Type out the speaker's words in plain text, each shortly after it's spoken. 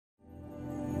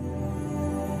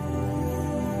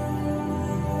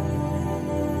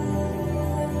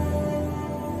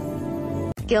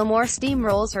Gilmore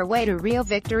steamrolls her way to Rio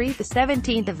victory. The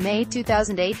 17th of May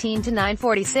 2018 to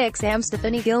 9:46 am.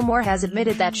 Stephanie Gilmore has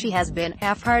admitted that she has been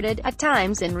half-hearted at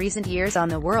times in recent years on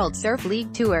the World Surf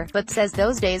League Tour, but says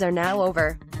those days are now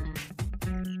over.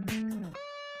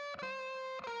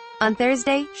 On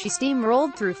Thursday, she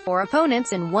steamrolled through 4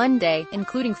 opponents in one day,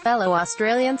 including fellow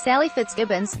Australian Sally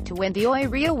Fitzgibbons, to win the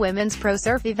Rio Women's Pro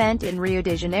Surf event in Rio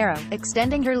de Janeiro,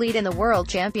 extending her lead in the World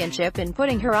Championship and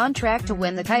putting her on track to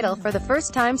win the title for the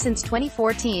first time since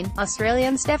 2014.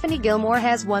 Australian Stephanie Gilmore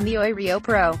has won the Rio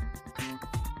Pro.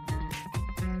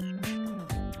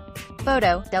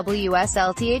 Photo,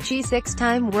 WSLTHE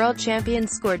 6-time world champion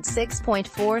scored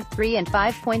 6.43 and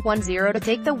 5.10 to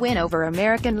take the win over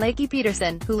American Lakey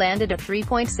Peterson, who landed a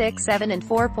 3.67 and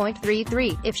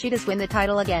 4.33. If she does win the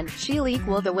title again, she'll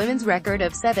equal the women's record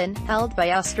of 7, held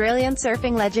by Australian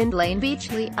surfing legend Layne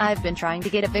Beachley. I've been trying to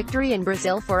get a victory in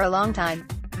Brazil for a long time.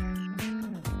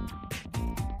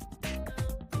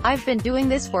 I've been doing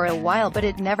this for a while but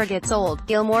it never gets old,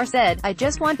 Gilmore said. I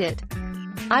just want it.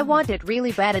 I want it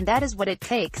really bad and that is what it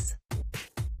takes.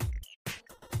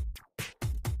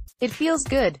 It feels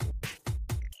good.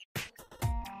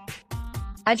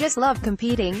 I just love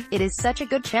competing. It is such a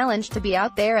good challenge to be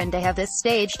out there and to have this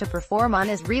stage to perform on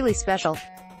is really special.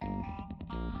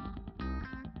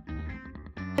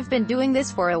 I've been doing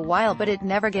this for a while but it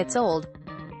never gets old.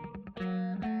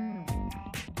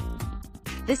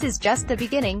 This is just the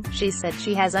beginning, she said.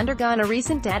 She has undergone a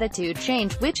recent attitude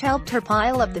change, which helped her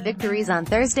pile up the victories on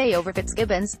Thursday over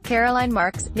Fitzgibbons, Caroline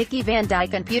Marks, Nikki Van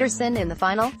Dijk and Peterson in the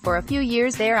final. For a few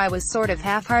years there I was sort of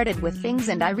half-hearted with things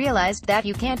and I realized that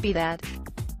you can't be that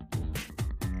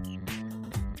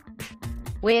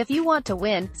way if you want to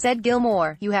win, said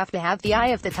Gilmore. You have to have the eye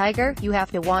of the tiger, you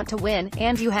have to want to win,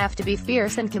 and you have to be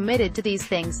fierce and committed to these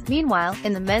things. Meanwhile,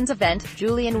 in the men's event,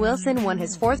 Julian Wilson won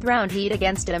his 4th round heat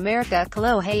against America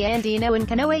Kolohe Andino and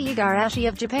Kanoe Igarashi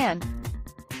of Japan.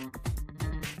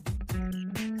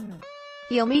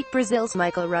 He'll meet Brazil's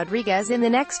Michael Rodrigues in the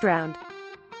next round.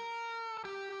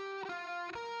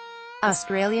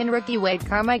 Australian rookie Wade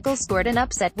Carmichael scored an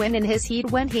upset win in his heat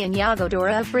when he and Iago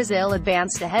Dora of Brazil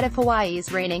advanced ahead of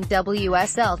Hawaii's reigning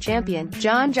WSL champion,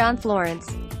 John Florence.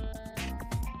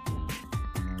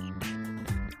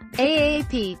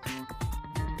 AAP